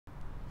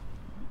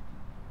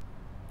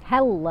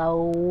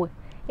Hello,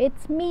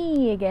 it's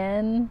me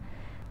again,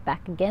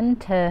 back again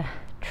to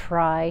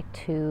try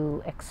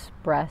to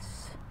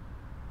express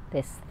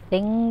this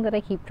thing that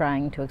I keep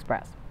trying to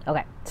express.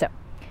 Okay, so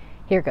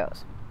here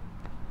goes.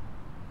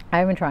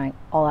 I've been trying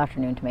all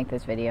afternoon to make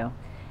this video,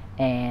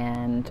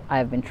 and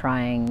I've been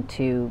trying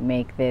to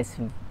make these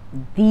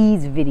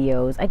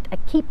videos. I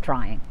keep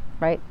trying,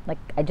 right? Like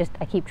I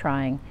keep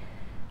trying.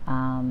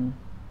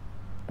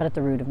 But at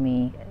the root of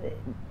me,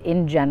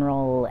 in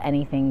general,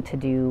 anything to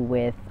do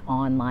with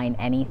online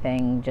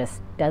anything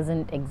just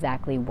doesn't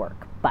exactly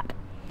work. But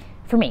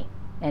for me,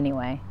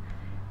 anyway.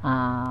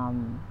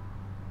 And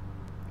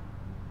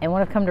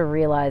what I've come to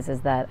realize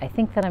is that I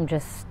think that I'm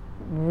just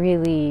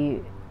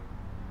really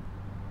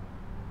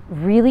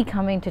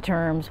coming to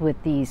terms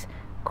with these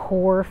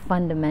core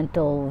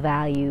fundamental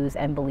values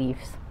and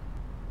beliefs.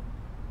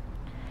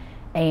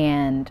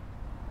 And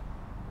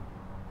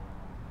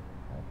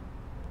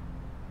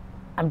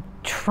I'm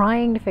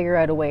trying to figure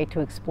out a way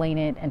to explain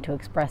it and to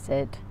express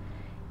it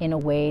in a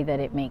way that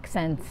it makes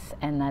sense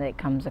and that it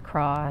comes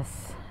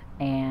across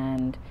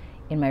and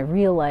in my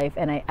real life,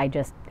 and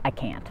I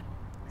can't.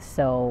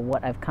 So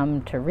what I've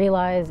come to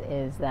realize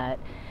is that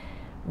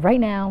right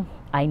now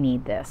I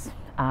need this.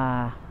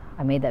 I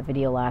made that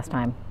video last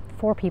time.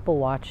 4 people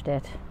watched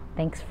it.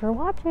 Thanks for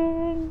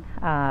watching.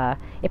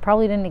 It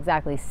probably didn't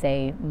exactly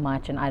say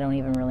much, and I don't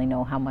even really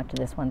know how much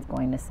this one's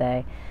going to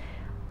say,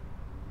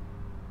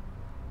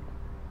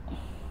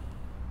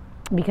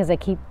 because I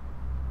keep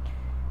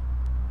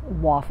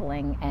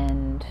waffling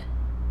and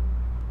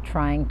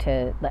trying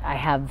to, I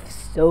have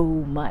so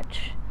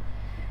much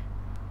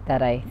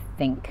that I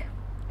think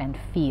and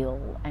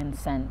feel and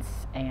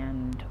sense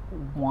and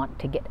want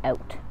to get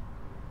out.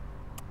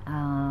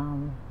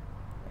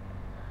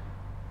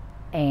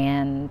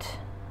 And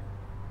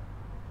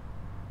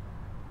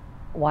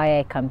why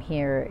I come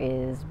here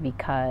is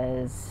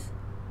because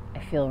I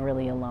feel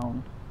really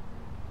alone.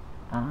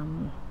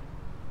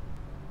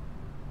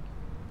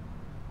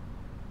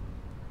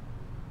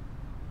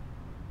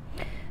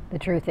 The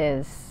truth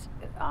is,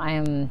 I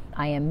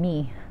am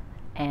me,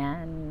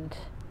 and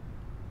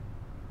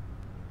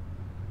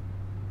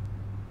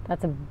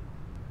that's a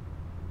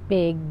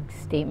big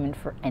statement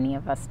for any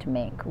of us to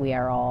make. We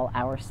are all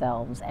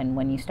ourselves, and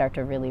when you start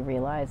to really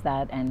realize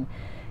that and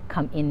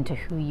come into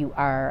who you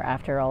are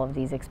after all of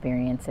these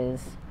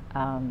experiences,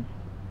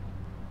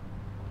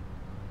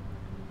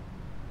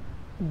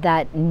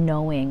 that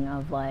knowing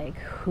of like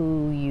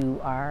who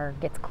you are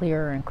gets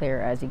clearer and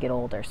clearer as you get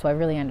older. So I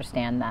really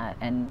understand that,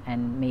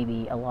 and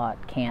maybe a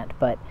lot can't,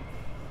 but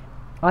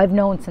I've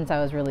known since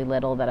I was really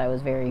little that I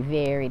was very,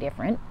 very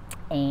different,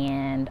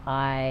 and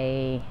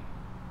I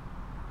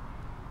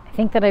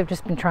think that I've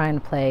just been trying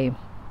to play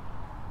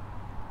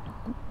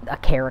a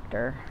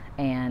character,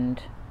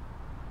 and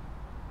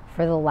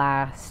for the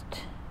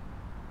last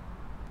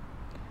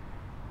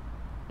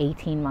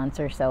 18 months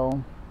or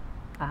so,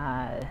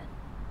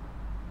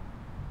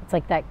 it's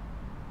like that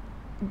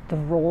the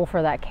role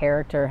for that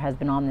character has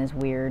been on this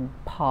weird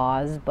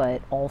pause,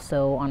 but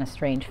also on a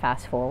strange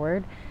fast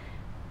forward.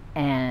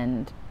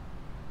 And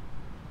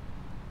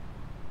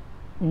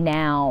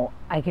now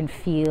I can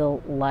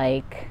feel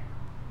like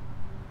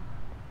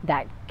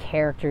that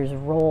character's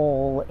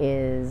role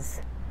is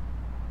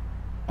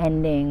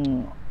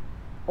ending,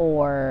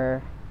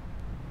 or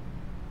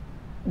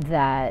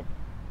that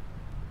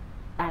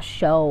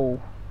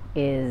show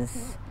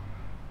is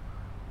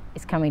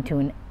coming to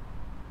an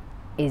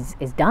is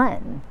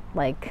done,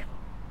 like,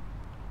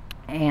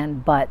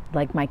 but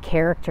like my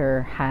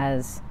character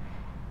has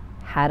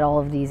had all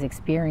of these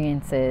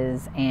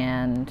experiences,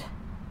 and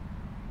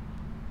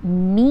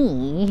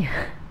me,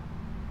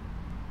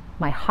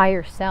 my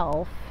higher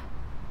self,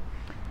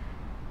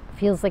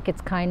 feels like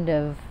it's kind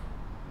of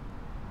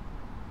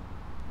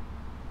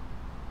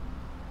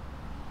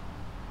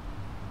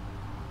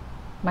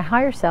my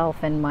higher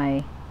self and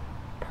my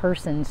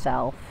person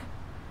self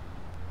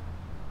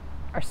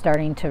are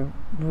starting to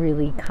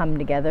really come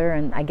together.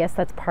 And I guess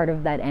that's part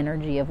of that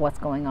energy of what's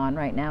going on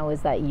right now,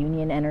 is that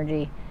union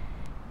energy.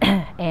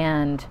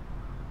 And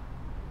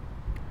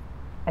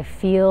I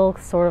feel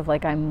sort of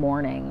like I'm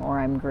mourning or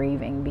I'm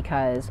grieving,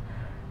 because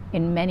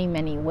in many,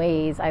 many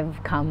ways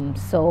I've come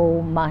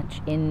so much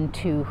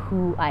into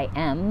who I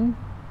am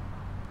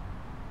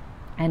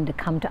and to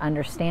come to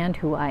understand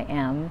who I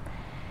am.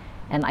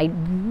 And I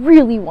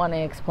really want to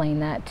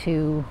explain that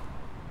to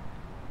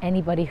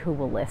anybody who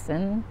will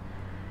listen.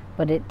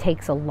 But it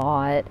takes a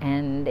lot,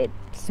 and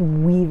it's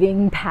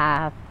weaving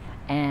path,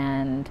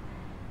 and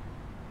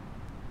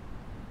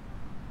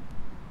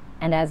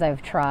as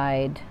I've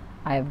tried,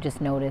 I've just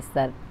noticed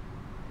that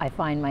I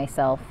find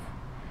myself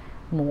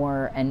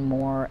more and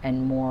more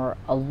and more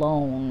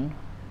alone,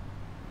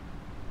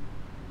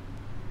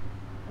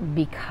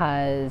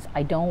 because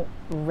I don't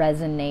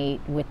resonate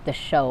with the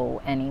show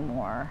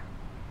anymore.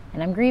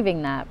 And I'm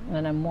grieving that,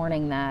 and I'm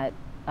mourning that.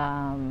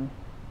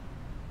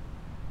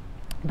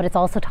 But it's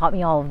also taught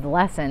me all of the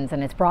lessons,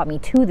 and it's brought me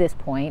to this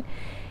point.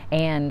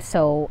 And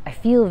so I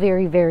feel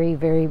very, very,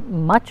 very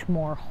much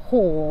more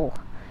whole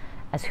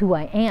as who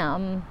I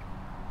am,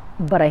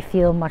 but I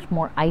feel much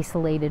more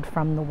isolated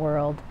from the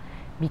world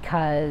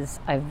because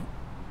I've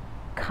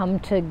come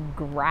to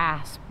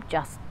grasp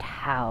just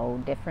how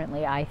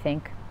differently I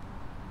think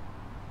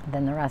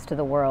than the rest of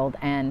the world.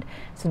 And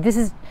so this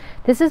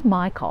is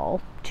my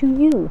call to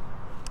you,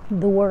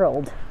 the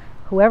world,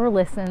 whoever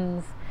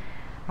listens.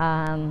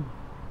 And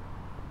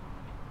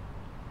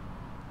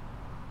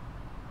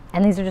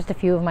these are just a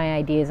few of my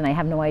ideas, and I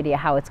have no idea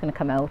how it's going to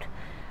come out.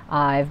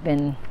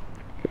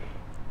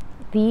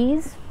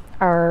 These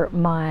are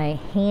my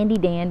handy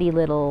dandy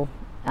little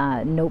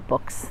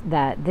notebooks.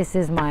 This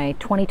is my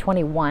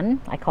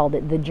 2021. I called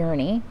it The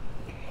Journey.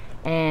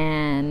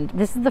 And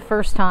this is the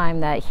first time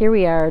that here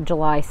we are,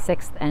 July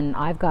 6th, and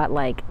I've got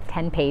like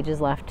 10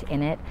 pages left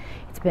in it.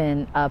 It's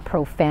been a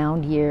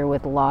profound year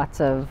with lots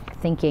of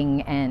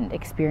thinking and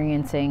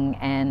experiencing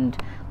and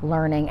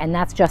learning, and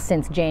that's just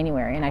since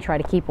January, and I try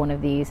to keep one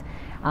of these.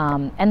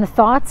 And the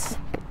thoughts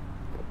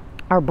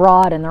are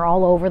broad and they're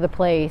all over the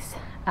place.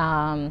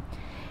 And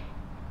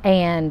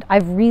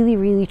I've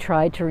really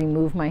tried to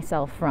remove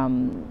myself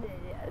from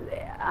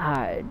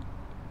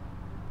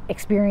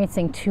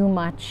experiencing too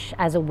much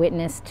as a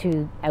witness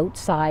to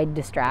outside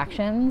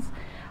distractions.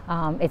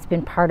 It's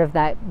been part of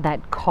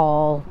that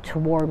call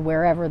toward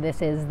wherever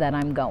this is that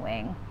I'm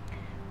going.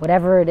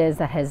 Whatever it is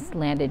that has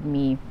landed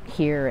me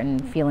here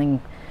and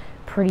feeling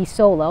pretty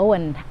solo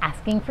and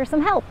asking for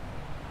some help.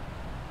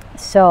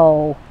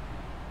 So,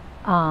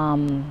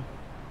 I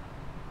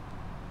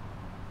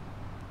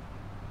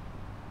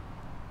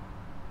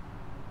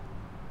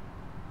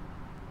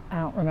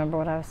don't remember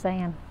what I was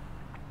saying.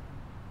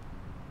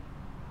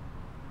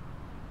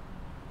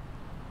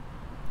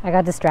 I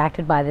got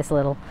distracted by this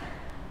little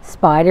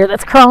spider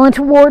that's crawling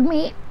toward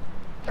me,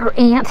 or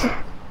ant.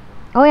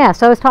 Oh yeah,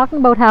 so I was talking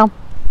about how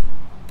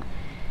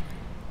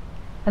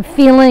I'm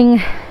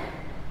feeling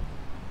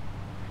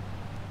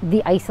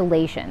the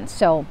isolation.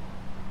 So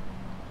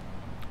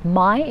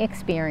my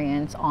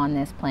experience on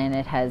this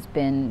planet has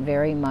been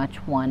very much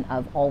one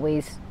of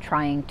always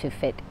trying to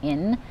fit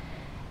in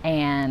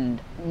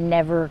and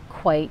never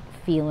quite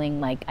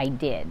feeling like I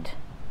did.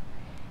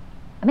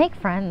 I make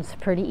friends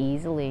pretty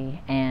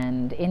easily,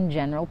 and in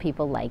general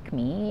people like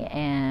me,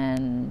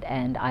 and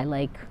I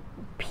like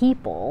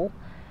people,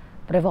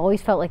 but I've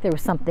always felt like there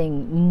was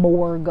something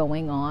more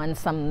going on,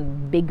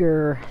 some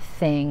bigger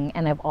thing,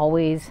 and I've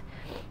always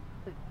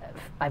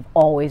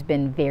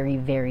been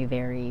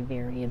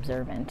very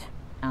observant.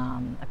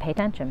 I pay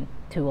attention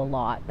to a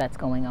lot that's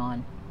going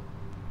on.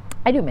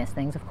 I do miss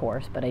things, of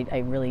course, but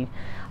I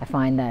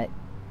find that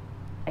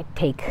I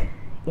take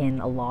in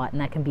a lot, and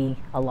that can be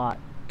a lot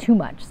too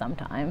much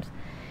sometimes.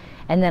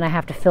 And then I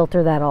have to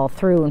filter that all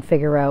through and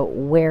figure out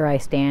where I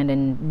stand,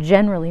 and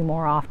generally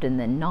more often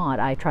than not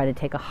I try to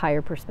take a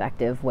higher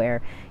perspective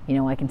where, you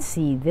know, I can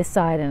see this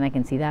side and I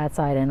can see that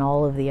side and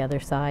all of the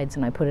other sides,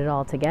 and I put it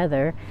all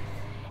together,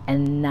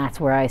 and that's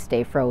where I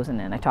stay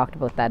frozen. And I talked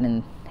about that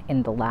in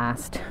the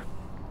last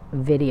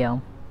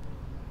video.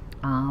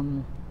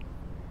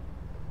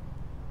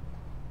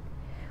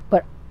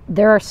 But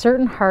there are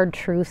certain hard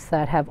truths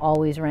that have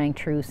always rang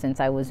true since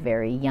I was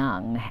very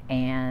young,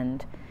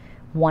 and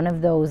one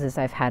of those is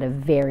I've had a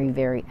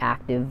very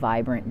active,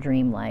 vibrant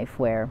dream life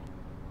where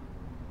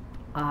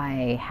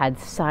I had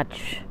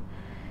such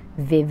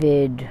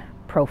vivid,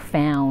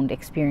 profound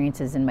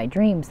experiences in my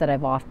dreams that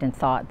I've often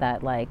thought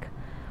that, like,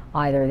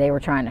 either they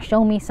were trying to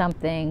show me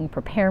something,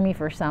 prepare me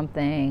for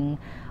something.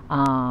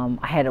 I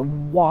had a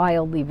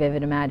wildly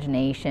vivid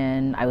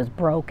imagination. I was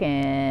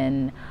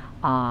broken.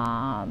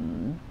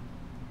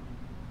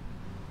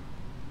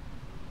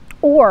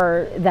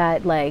 Or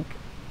that, like,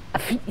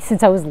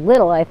 since I was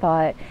little, I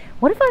thought,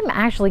 what if I'm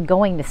actually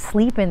going to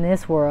sleep in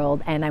this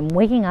world and I'm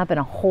waking up in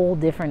a whole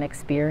different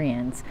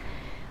experience?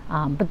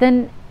 But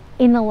then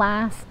in the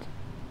last,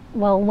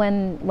 well,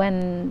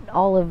 when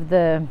all of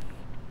the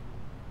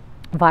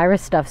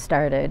virus stuff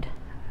started,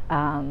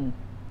 I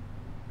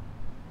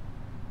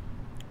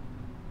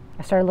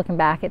started looking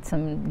back at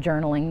some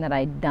journaling that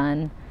I'd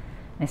done.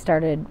 I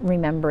started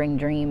remembering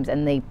dreams,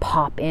 and they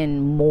pop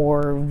in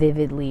more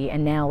vividly,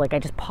 and now, like, I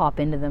just pop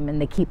into them and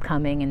they keep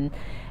coming,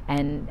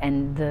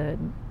 and the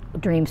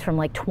dreams from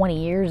like 20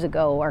 years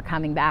ago are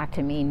coming back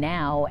to me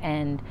now,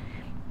 and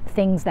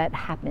things that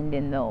happened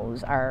in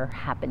those are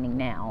happening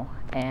now.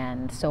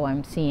 And so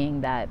I'm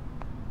seeing that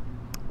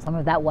some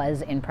of that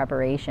was in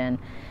preparation.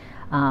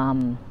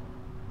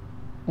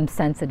 I'm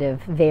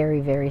sensitive,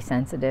 very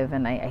sensitive,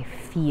 and I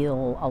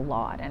feel a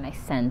lot, and I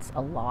sense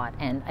a lot,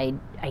 and I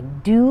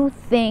do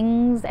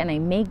things and I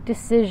make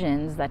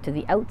decisions that to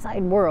the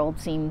outside world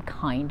seem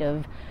kind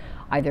of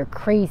either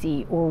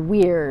crazy or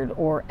weird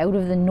or out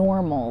of the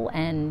normal,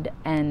 and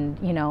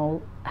you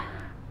know,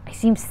 I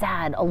seem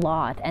sad a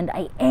lot, and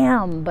I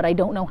am, but I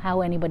don't know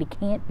how anybody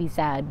can't be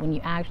sad when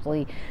you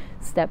actually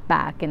step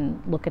back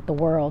and look at the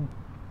world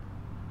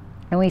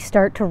and we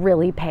start to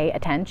really pay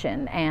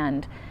attention.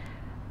 And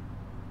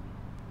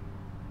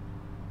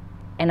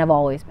I've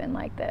always been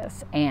like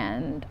this,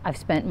 and I've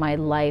spent my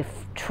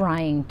life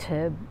trying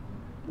to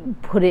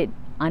put it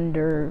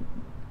under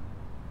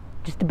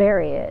just to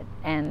bury it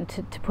and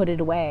to put it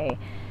away,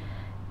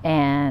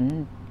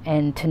 and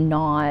to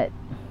not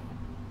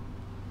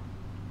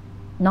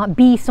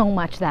be so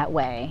much that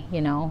way,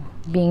 you know,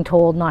 being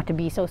told not to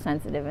be so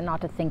sensitive and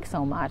not to think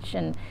so much.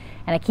 And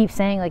I keep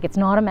saying, like, it's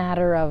not a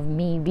matter of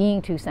me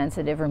being too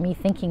sensitive or me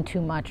thinking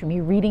too much or me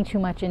reading too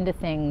much into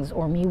things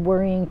or me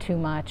worrying too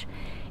much.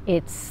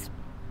 It's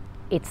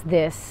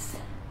this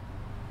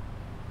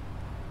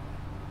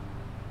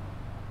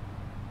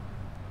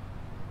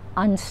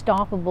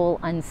unstoppable,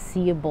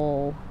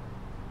 unseeable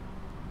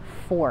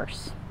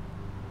force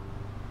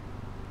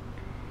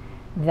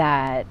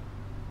that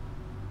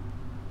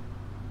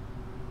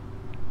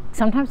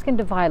sometimes can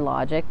defy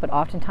logic, but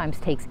oftentimes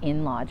takes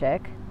in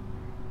logic.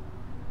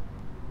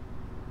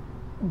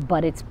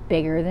 But it's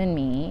bigger than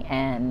me,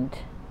 and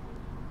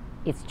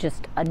it's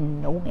just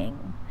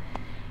annoying.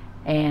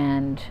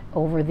 And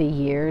over the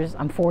years,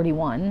 I'm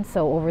 41,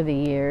 so over the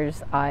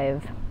years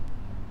I've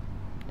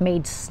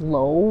made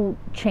slow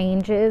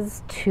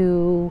changes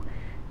to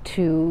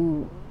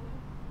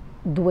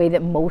the way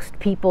that most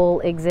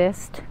people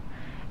exist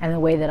and the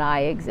way that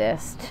I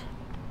exist.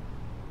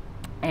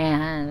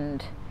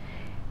 And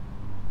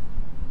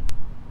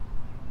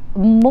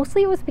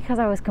mostly it was because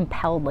I was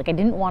compelled. Like, I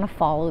didn't want to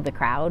follow the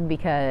crowd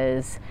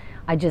because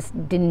I just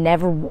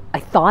I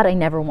thought I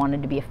never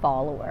wanted to be a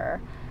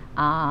follower.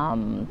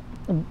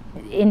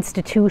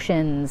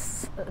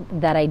 Institutions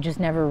that I just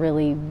never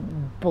really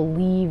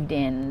believed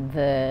in,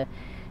 the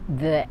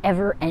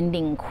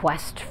ever-ending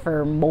quest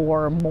for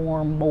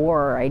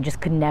more, I just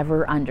could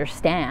never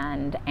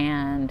understand,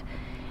 and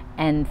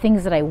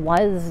things that I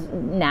was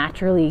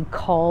naturally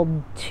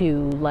called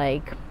to,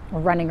 like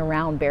running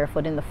around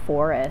barefoot in the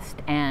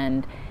forest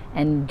and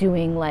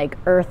doing like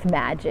earth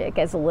magic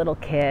as a little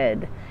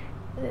kid,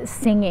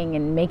 singing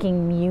and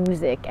making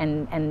music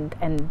and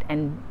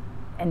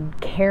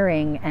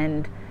caring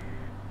and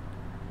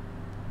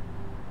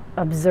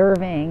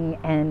observing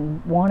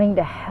and wanting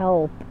to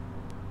help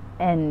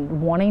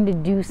and wanting to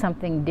do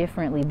something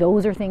differently.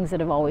 Those are things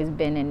that have always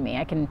been in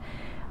me.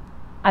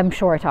 I'm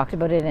sure I talked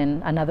about it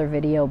in another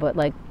video, but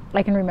like,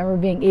 I can remember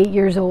being 8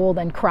 years old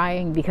and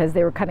crying because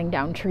they were cutting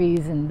down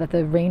trees and that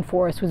the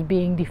rainforest was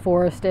being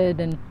deforested,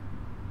 and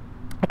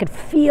I could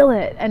feel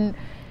it and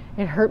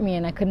it hurt me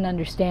and I couldn't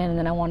understand, and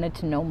then I wanted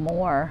to know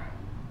more.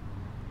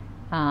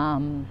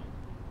 And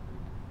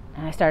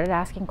I started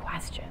asking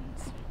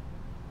questions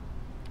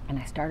and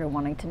I started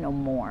wanting to know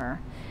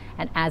more.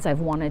 And as I've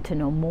wanted to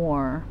know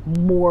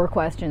more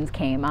questions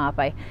came up.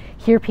 I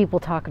hear people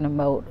talking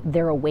about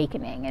their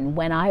awakening and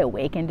when I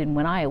awakened and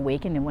when I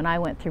awakened and when I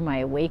went through my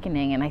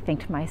awakening, and I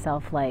think to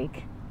myself,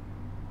 like,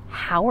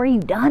 how are you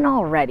done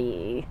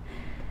already?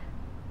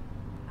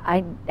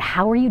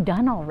 How are you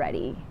done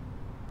already?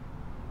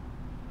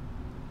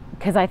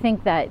 Because I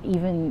think that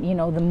even, you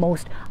know, the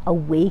most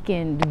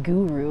awakened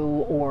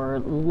guru or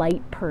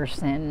light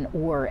person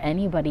or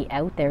anybody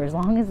out there, as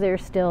long as they're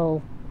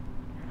still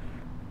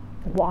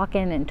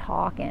walking and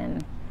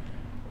talking,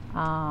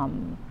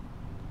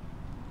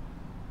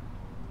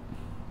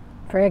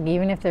 frig,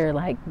 even if they're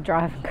like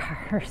driving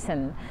cars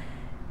and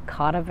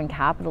caught up in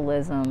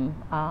capitalism,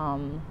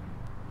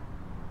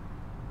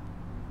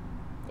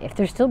 if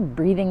they're still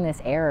breathing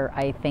this air,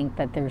 I think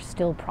that they're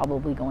still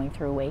probably going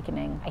through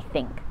awakening, I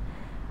think.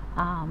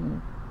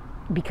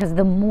 Because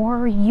the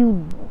more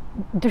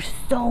there's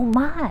so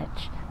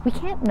much. We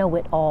can't know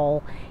it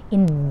all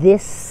in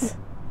this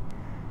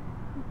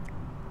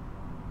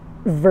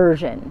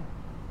version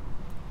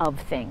of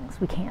things.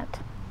 We can't.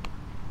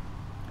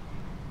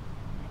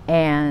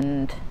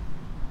 And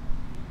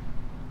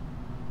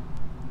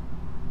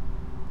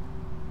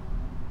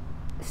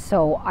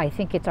so I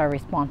think it's our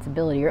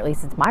responsibility, or at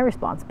least it's my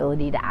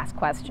responsibility, to ask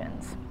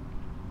questions.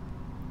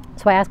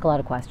 So I ask a lot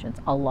of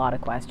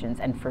questions,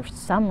 and for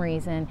some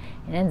reason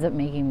it ends up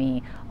making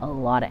me a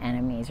lot of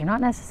enemies. You're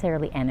not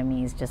necessarily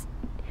enemies, just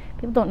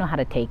people don't know how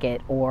to take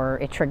it, or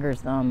it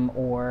triggers them,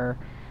 or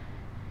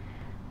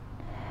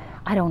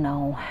I don't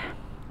know.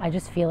 I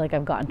just feel like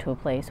I've gotten to a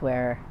place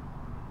where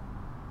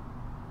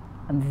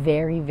I'm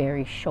very,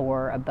 very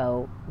sure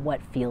about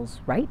what feels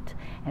right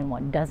and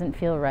what doesn't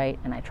feel right,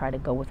 and I try to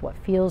go with what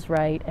feels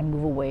right and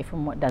move away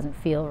from what doesn't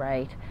feel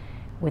right,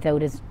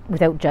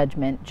 without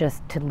judgment,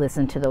 just to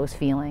listen to those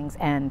feelings.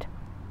 And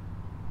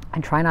I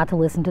try not to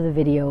listen to the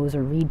videos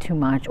or read too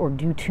much or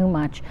do too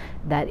much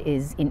that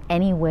is in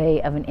any way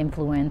of an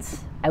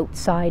influence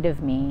outside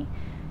of me,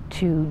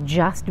 to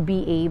just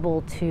be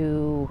able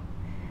to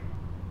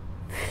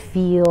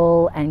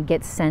feel and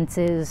get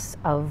senses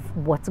of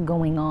what's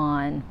going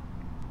on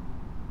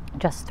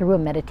just through a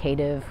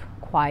meditative,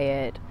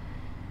 quiet,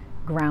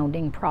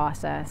 grounding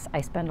process.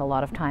 I spend a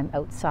lot of time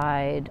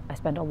outside. I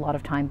spend a lot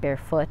of time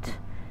barefoot.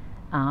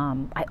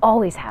 I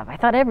always have. I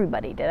thought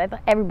everybody did. I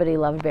thought everybody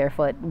loved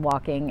barefoot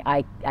walking.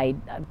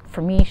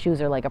 For me,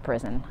 shoes are like a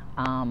prison.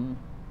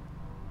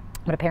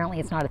 But apparently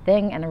it's not a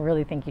thing, and I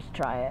really think you should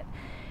try it.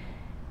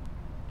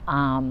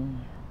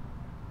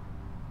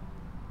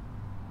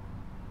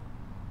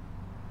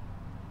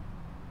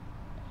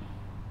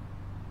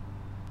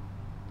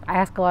 I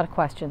ask a lot of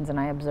questions and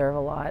I observe a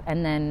lot,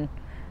 and then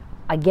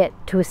I get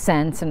to a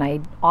sense, and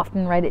I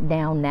often write it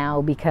down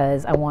now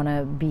because I want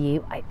to be,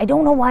 I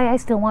don't know why I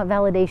still want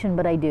validation,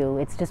 but I do.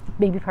 It's just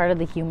maybe part of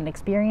the human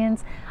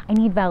experience. I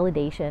need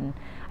validation.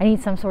 I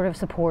need some sort of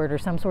support or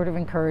some sort of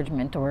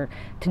encouragement, or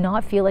to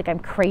not feel like I'm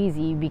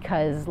crazy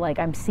because like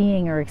I'm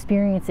seeing or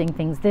experiencing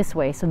things this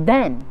way. So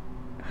then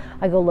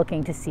I go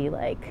looking to see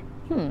like,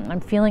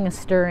 I'm feeling a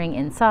stirring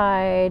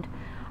inside.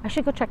 I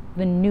should go check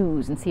the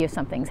news and see if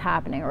something's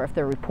happening or if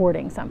they're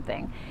reporting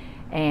something.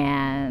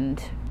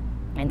 And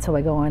so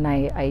I go and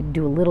I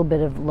do a little bit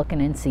of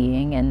looking and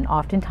seeing, and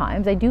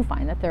oftentimes I do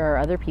find that there are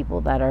other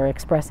people that are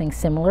expressing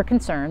similar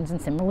concerns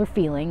and similar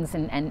feelings,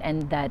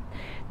 and that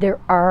there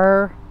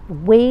are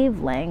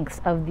wavelengths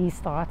of these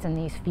thoughts and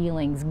these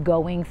feelings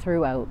going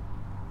throughout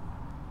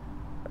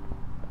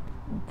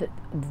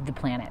the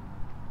planet,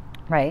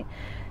 right?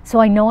 So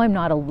I know I'm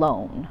not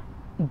alone,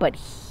 but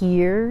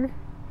here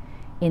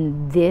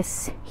in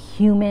this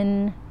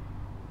human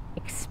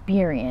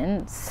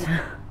experience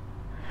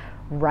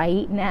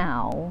right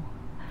now,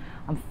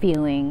 I'm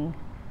feeling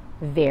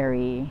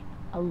very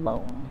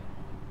alone.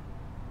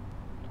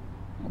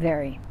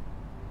 Very.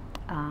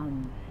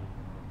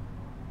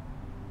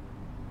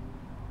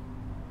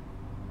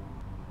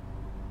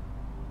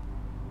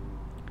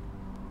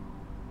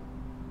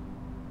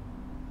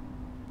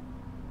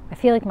 I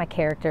feel like my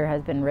character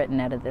has been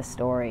written out of this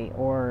story,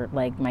 or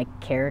like my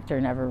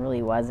character never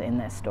really was in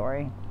this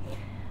story.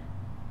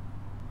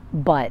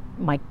 But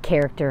my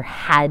character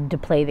had to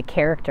play the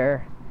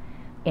character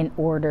in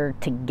order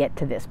to get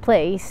to this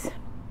place,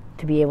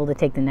 to be able to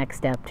take the next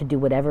step, to do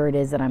whatever it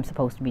is that I'm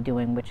supposed to be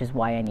doing, which is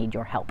why I need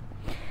your help.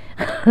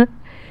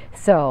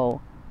 So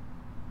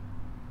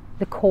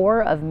the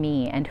core of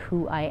me and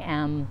who I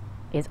am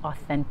is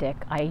authentic.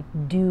 I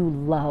do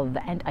love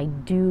and I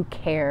do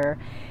care,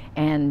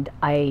 and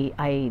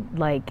I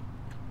like,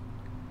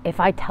 if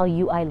I tell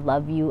you I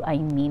love you, I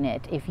mean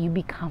it. If you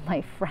become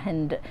my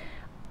friend,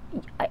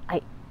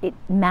 it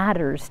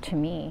matters to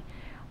me.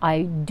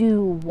 I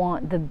do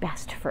want the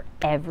best for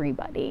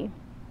everybody,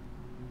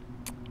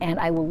 and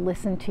I will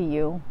listen to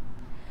you,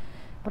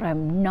 but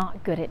I'm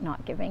not good at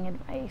not giving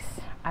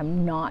advice.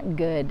 I'm not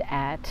good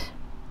at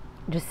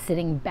just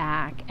sitting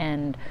back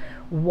and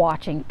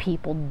watching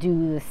people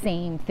do the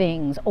same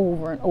things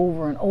over and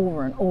over and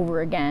over and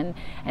over again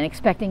and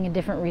expecting a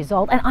different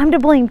result. And I'm to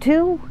blame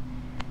too.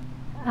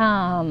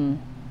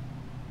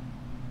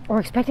 Or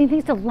expecting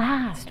things to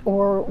last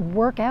or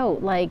work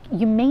out. Like,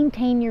 you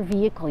maintain your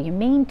vehicle, you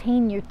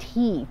maintain your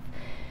teeth,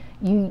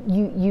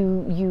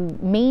 you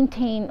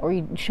maintain, or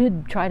you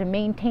should try to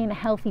maintain a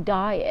healthy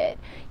diet.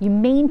 You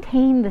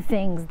maintain the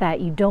things that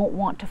you don't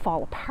want to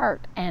fall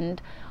apart.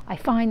 And I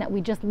find that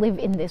we just live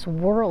in this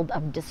world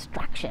of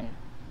distraction.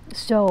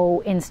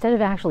 So instead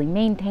of actually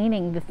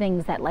maintaining the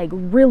things that like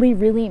really,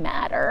 really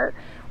matter,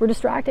 we're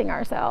distracting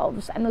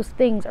ourselves, and those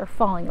things are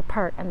falling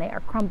apart and they are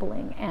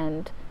crumbling,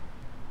 and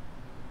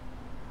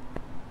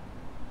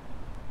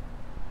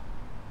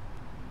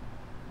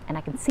I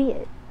can see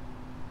it,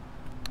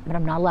 but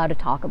I'm not allowed to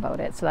talk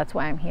about it. So that's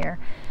why I'm here.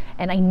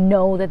 And I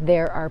know that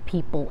there are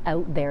people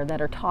out there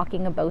that are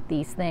talking about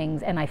these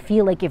things, and I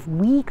feel like if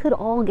we could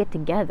all get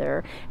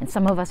together, and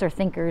some of us are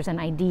thinkers and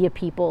idea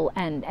people,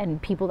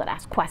 and people that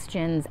ask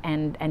questions,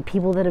 and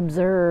people that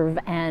observe,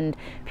 and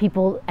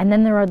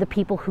then there are the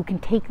people who can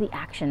take the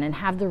action and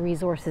have the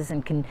resources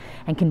and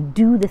can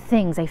do the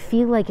things. I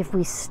feel like if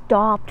we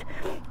stopped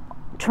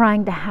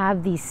trying to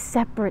have these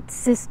separate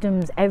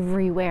systems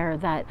everywhere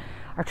that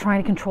are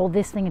trying to control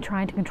this thing and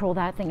trying to control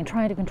that thing and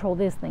trying to control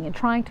this thing and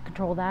trying to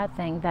control that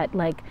thing, that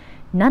like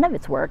none of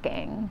it's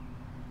working.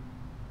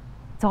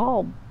 It's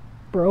all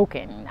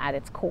broken at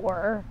its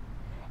core.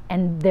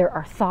 And there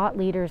are thought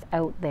leaders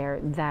out there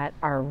that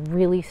are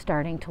really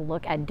starting to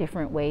look at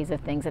different ways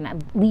of things and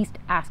at least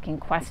asking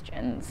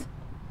questions.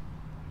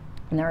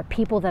 And there are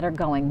people that are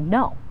going,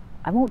 no,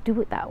 I won't do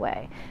it that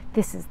way.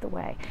 This is the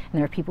way. And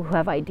there are people who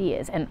have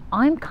ideas. And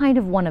I'm kind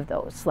of one of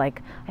those.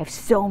 Like, I have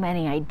so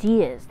many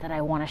ideas that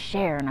I want to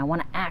share and I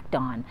want to act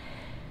on.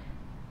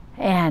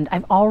 And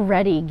I've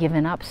already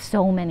given up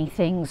so many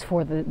things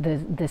for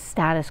the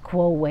status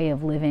quo way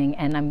of living,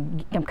 and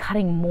I'm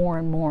cutting more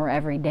and more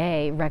every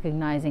day,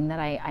 recognizing that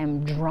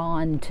I'm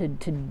drawn to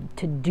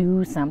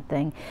do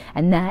something,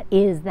 and that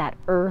is that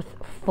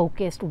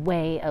earth-focused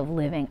way of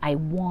living. I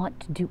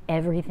want to do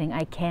everything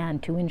I can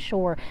to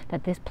ensure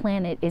that this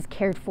planet is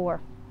cared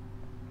for.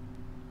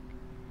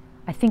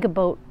 I think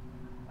about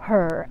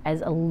her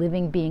as a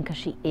living being because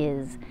she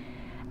is,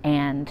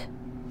 and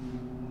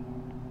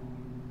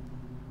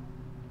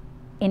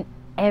in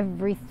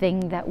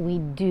everything that we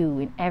do,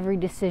 in every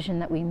decision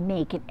that we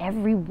make, in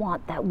every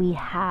want that we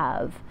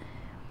have,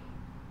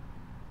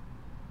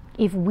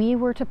 if we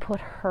were to put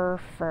her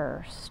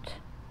first,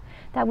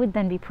 that would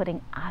then be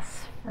putting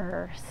us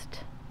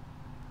first.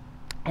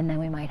 And then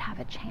we might have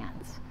a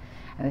chance.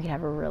 And we could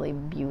have a really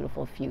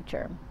beautiful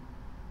future,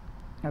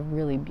 a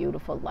really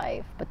beautiful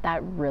life. But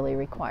that really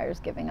requires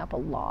giving up a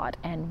lot.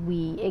 And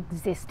we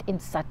exist in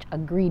such a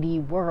greedy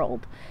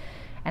world.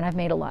 and I've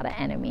made a lot of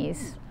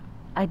enemies.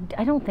 I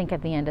don't think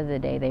at the end of the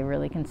day they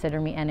really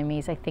consider me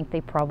enemies. I think they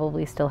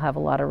probably still have a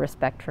lot of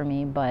respect for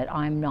me, but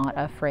I'm not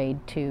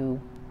afraid to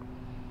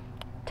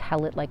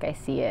tell it like I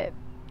see it,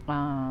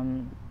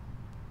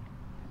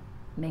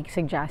 make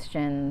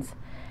suggestions,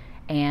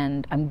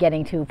 and I'm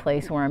getting to a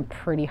place where I'm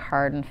pretty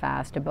hard and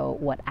fast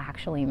about what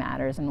actually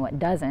matters and what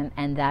doesn't,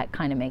 and that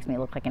kind of makes me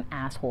look like an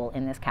asshole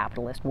in this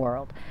capitalist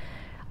world.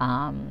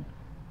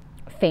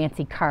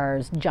 Fancy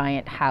cars,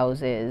 giant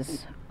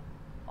houses,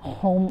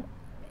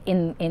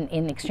 in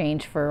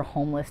exchange for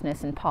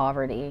homelessness and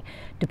poverty,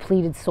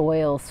 depleted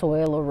soil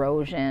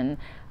erosion,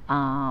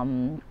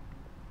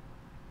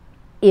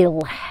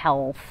 ill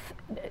health,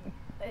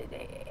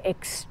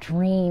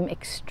 extremes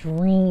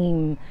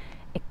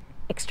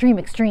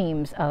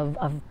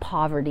of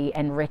poverty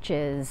and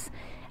riches,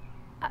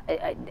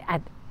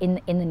 in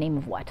the name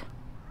of what?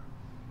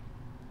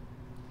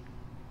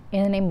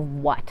 In the name of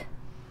what?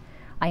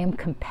 I am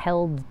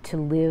compelled to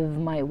live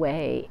my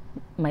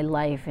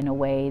life in a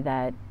way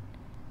that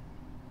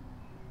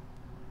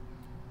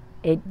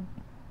it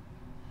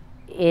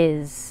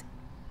is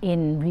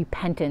in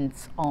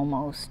repentance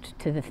almost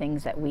to the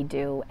things that we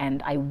do,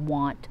 and I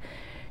want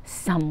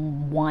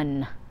some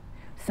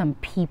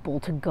people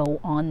to go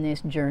on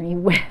this journey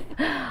with.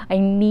 I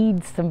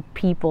need some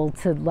people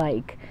to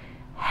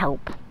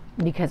help,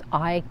 because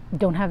I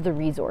don't have the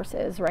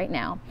resources right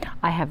now.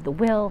 I have the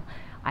will,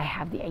 I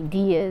have the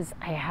ideas,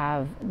 I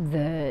have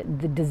the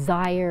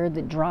desire,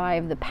 the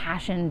drive, the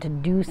passion to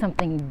do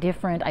something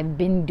different. I've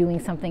been doing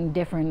something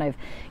different. I've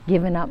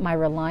given up my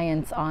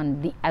reliance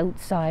on the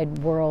outside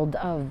world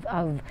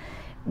of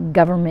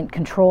government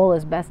control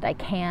as best I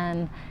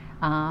can.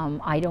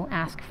 I don't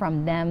ask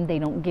from them, they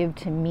don't give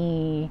to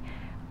me.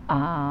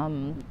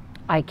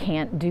 I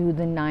can't do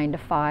the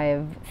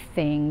 9-to-5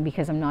 thing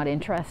because I'm not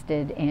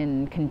interested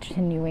in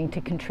continuing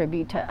to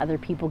contribute to other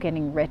people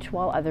getting rich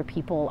while other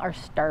people are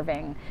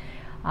starving.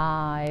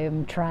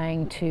 I'm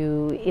trying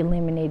to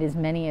eliminate as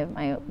many of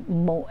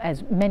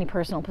as many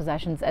personal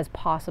possessions as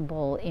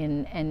possible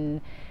in an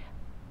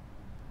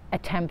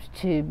attempt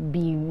to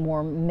be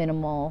more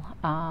minimal.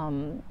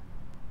 I'm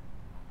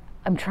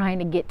trying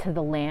to get to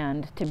the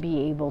land to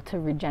be able to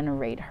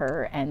regenerate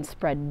her and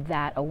spread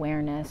that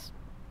awareness.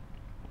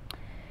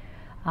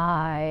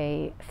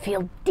 I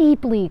feel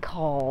deeply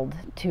called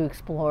to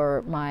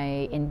explore my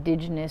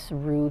indigenous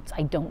roots.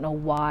 I don't know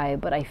why,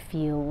 but I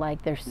feel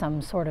like there's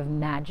some sort of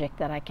magic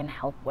that I can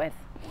help with.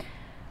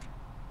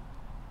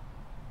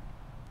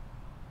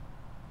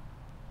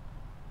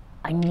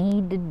 I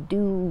need to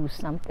do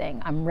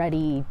something. I'm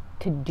ready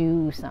to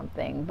do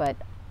something, but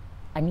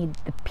I need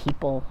the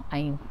people.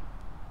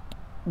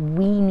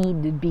 We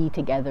need to be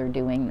together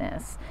doing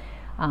this.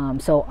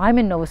 So I'm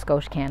in Nova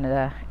Scotia,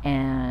 Canada,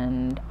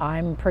 and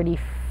I'm pretty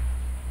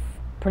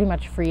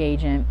much free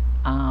agent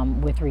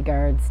with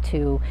regards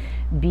to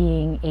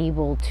being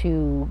able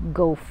to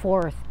go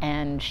forth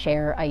and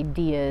share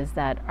ideas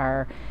that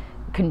are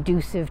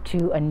conducive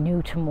to a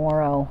new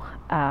tomorrow.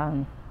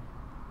 I'm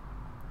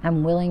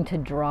willing to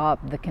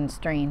drop the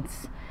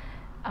constraints.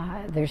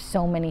 There's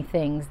so many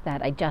things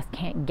that I just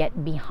can't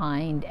get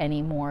behind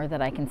anymore,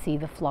 that I can see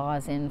the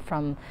flaws in,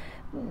 from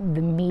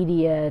the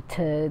media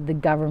to the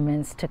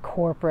governments to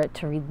corporate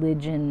to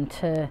religion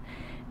to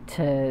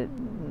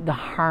the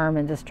harm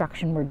and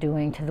destruction we're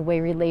doing, to the way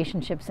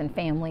relationships and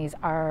families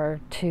are,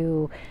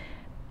 to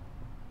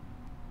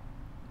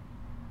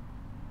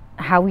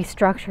how we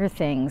structure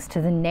things,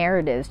 to the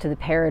narratives, to the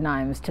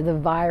paradigms, to the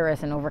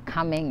virus and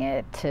overcoming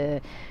it,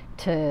 to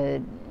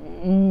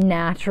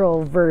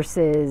natural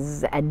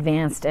versus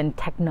advanced and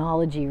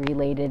technology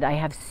related. I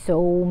have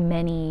so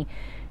many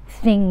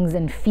things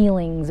and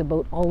feelings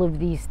about all of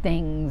these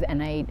things,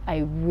 and I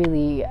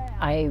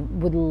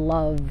would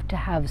love to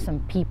have some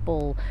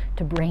people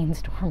to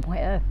brainstorm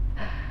with,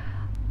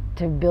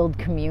 to build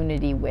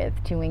community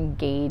with, to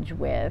engage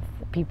with,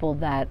 people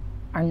that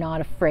are not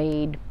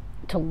afraid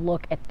to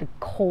look at the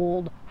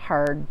cold,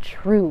 hard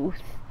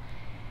truth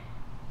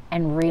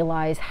and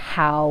realize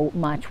how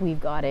much we've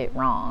got it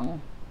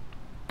wrong.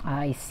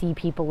 I see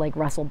people like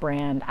Russell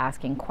Brand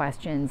asking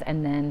questions,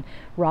 and then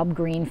Rob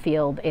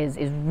Greenfield is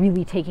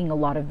really taking a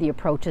lot of the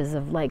approaches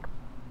of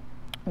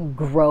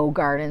grow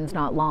gardens,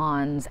 not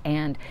lawns,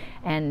 and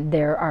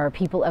there are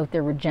people out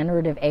there,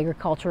 regenerative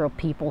agricultural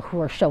people,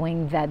 who are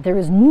showing that there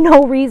is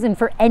no reason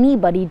for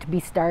anybody to be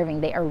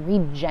starving. They are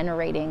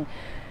regenerating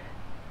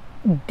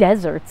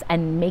deserts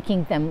and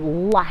making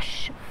them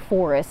lush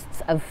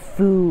forests of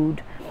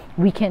food.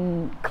 We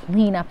can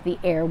clean up the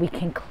air, we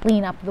can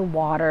clean up the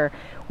water,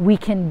 we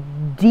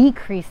can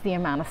decrease the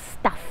amount of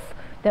stuff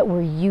that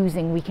we're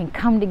using, we can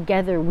come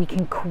together, we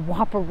can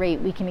cooperate,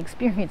 we can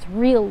experience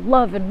real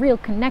love and real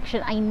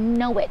connection. I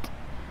know it.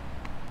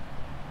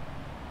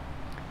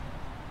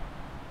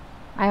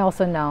 I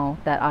also know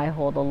that I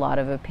hold a lot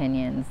of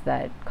opinions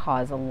that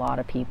cause a lot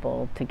of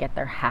people to get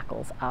their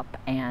hackles up,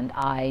 and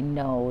I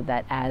know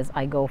that as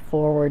I go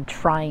forward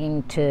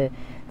trying to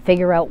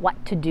figure out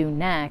what to do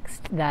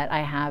next, that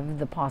I have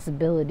the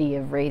possibility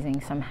of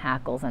raising some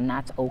hackles, and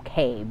that's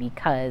okay,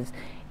 because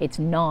it's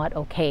not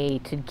okay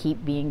to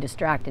keep being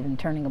distracted and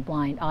turning a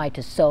blind eye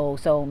to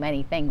so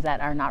many things that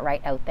are not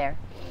right out there.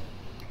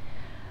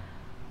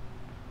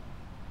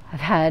 I've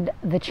had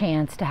the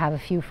chance to have a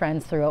few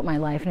friends throughout my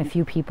life, and a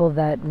few people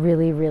that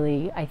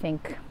really, I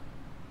think,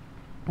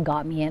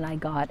 got me and I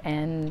got,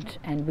 and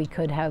we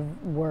could have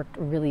worked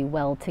really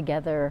well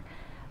together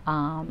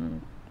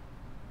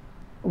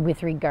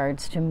with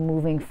regards to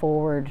moving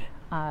forward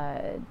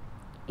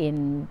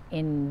in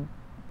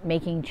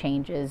making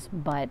changes.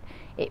 But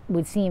it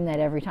would seem that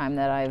every time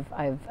that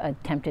I've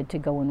attempted to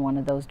go in one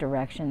of those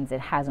directions,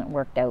 it hasn't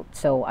worked out.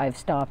 So I've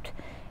stopped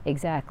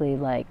exactly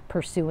like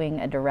pursuing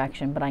a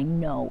direction, but I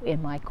know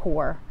in my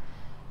core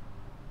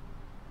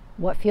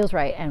what feels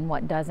right and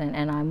what doesn't,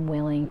 and I'm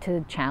willing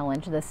to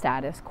challenge the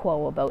status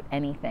quo about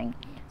anything.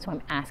 So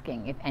I'm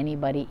asking if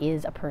anybody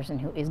is a person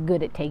who is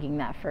good at taking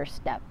that first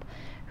step,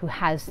 who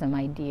has some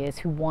ideas,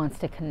 who wants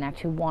to connect,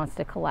 who wants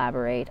to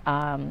collaborate.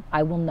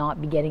 I will not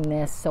be getting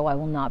this, so I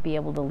will not be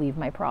able to leave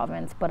my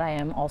province, but I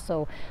am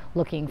also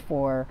looking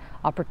for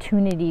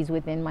opportunities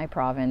within my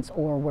province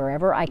or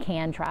wherever I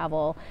can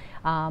travel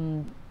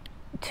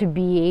to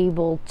be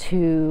able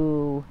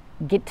to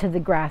get to the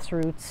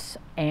grassroots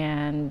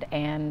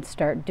and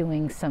start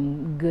doing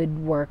some good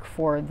work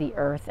for the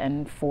earth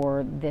and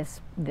for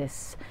this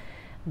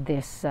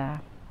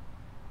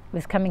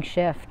coming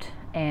shift.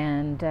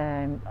 And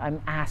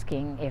I'm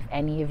asking if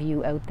any of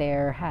you out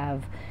there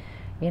have,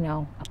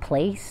 a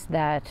place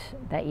that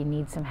you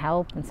need some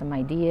help and some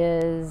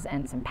ideas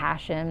and some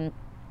passion.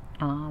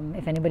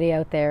 If anybody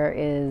out there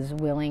is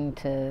willing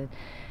to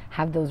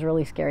have those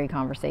really scary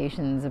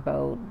conversations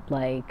about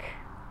like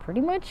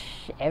pretty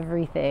much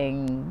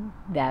everything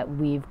that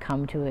we've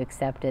come to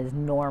accept as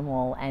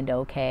normal and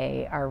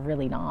okay are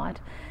really not.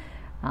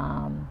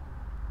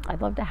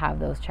 I'd love to have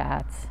those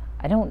chats.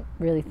 I don't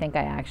really think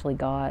I actually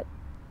got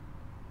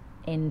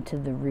into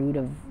the root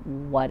of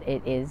what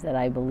it is that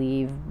I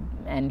believe,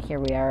 and here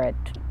we are at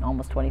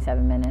almost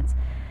 27 minutes,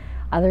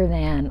 other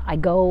than I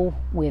go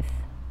with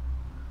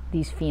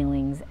these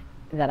feelings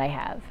that I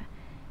have,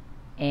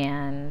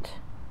 and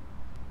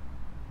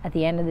at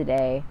the end of the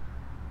day,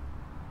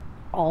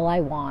 all I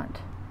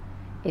want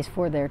is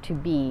for there to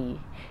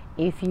be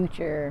a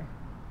future,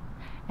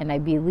 and I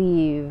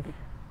believe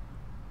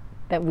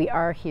that we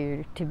are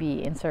here to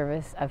be in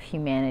service of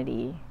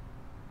humanity.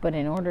 But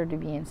in order to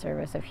be in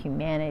service of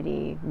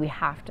humanity, we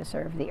have to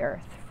serve the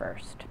earth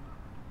first.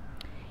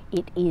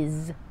 It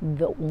is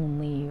the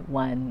only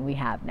one we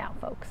have now,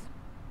 folks.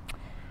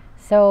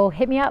 So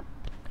hit me up.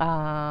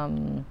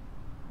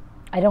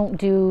 I don't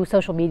do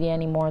social media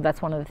anymore.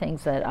 That's one of the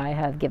things that I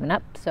have given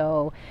up.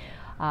 So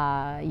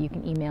you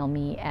can email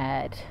me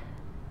at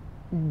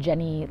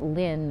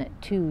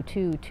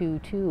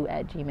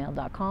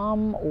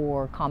jennylyn2222@gmail.com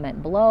or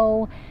comment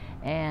below,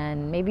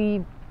 and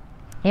maybe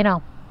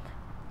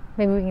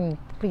we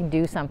can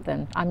do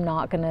something. I'm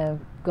not gonna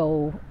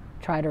go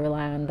try to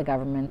rely on the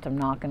government. I'm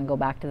not gonna go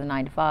back to the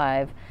 9 to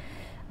 5.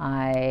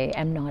 I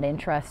am not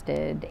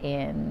interested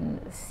in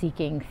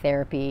seeking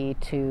therapy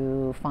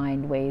to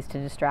find ways to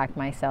distract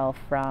myself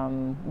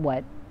from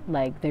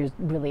there's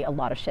really a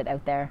lot of shit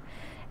out there,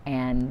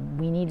 and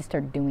we need to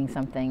start doing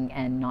something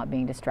and not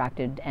being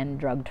distracted and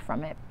drugged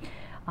from it.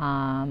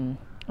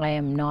 I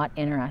am not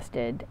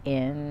interested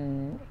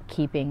in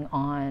keeping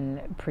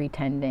on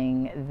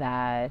pretending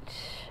that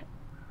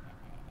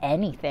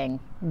anything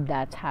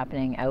that's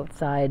happening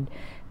outside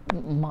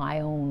my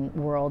own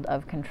world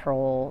of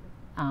control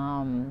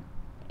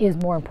is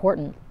more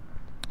important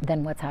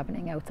than what's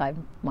happening outside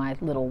my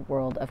little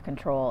world of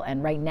control.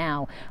 And right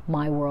now,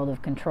 my world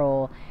of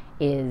control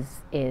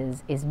is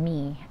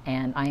me,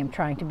 and I am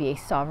trying to be a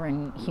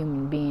sovereign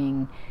human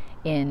being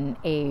in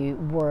a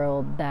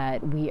world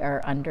that we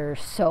are under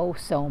so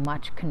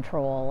much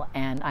control,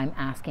 and I'm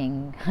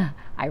asking,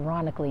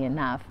 ironically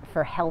enough,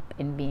 for help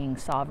in being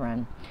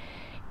sovereign.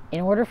 In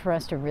order for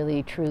us to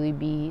really truly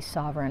be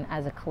sovereign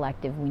as a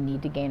collective, we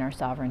need to gain our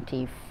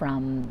sovereignty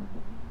from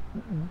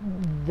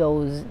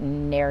those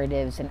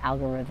narratives and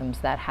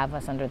algorithms that have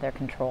us under their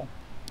control.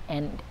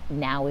 And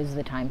now is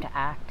the time to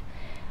act.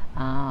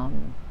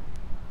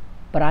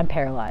 But I'm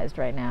paralyzed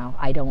right now.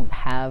 I don't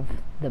have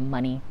the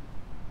money.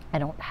 I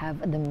don't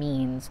have the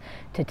means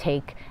to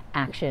take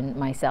action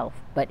myself.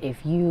 But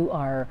if you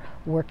are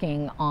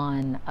working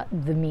on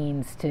the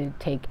means to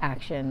take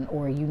action,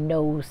 or you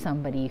know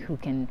somebody who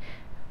can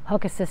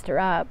hook a sister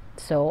up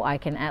so I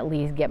can at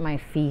least get my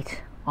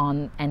feet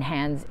on and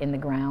hands in the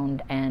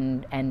ground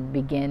and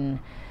begin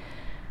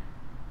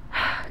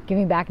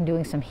giving back and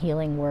doing some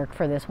healing work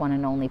for this one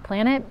and only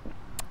planet,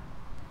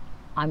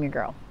 I'm your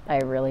girl. I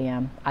really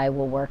am. I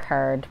will work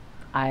hard.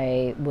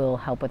 I will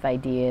help with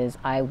ideas.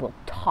 I will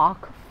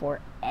talk for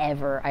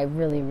ever. I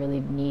really, really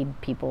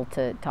need people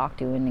to talk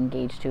to and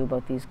engage to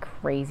about these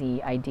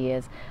crazy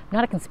ideas. I'm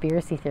not a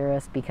conspiracy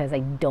theorist because I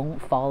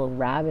don't follow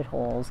rabbit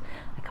holes.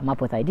 I come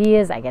up with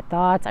ideas, I get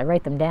thoughts, I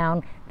write them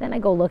down, then I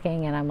go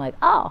looking and I'm like,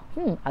 oh,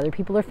 other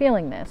people are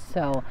feeling this.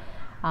 So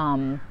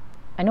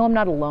I know I'm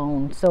not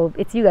alone. So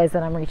it's you guys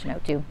that I'm reaching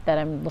out to, that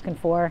I'm looking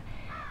for.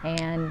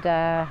 And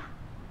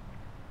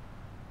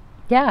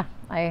yeah,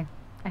 I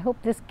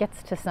hope this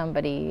gets to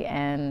somebody,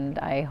 and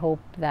I hope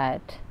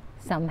that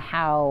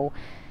somehow,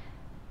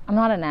 I'm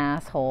not an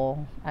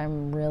asshole,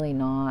 I'm really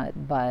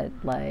not, but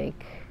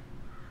like,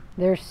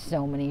 there's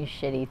so many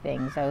shitty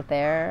things out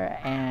there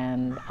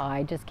and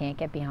I just can't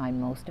get behind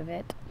most of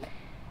it.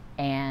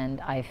 And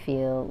I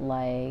feel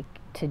like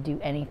to do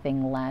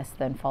anything less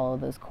than follow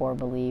those core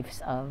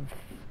beliefs of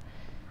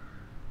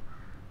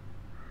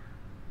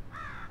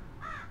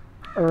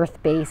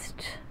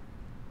earth-based,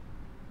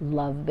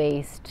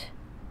 love-based,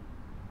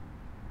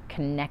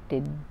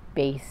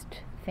 connected-based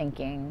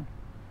thinking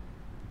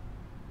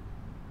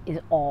is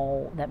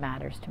all that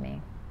matters to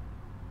me.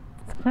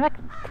 So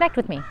connect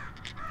with me.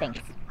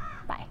 Thanks.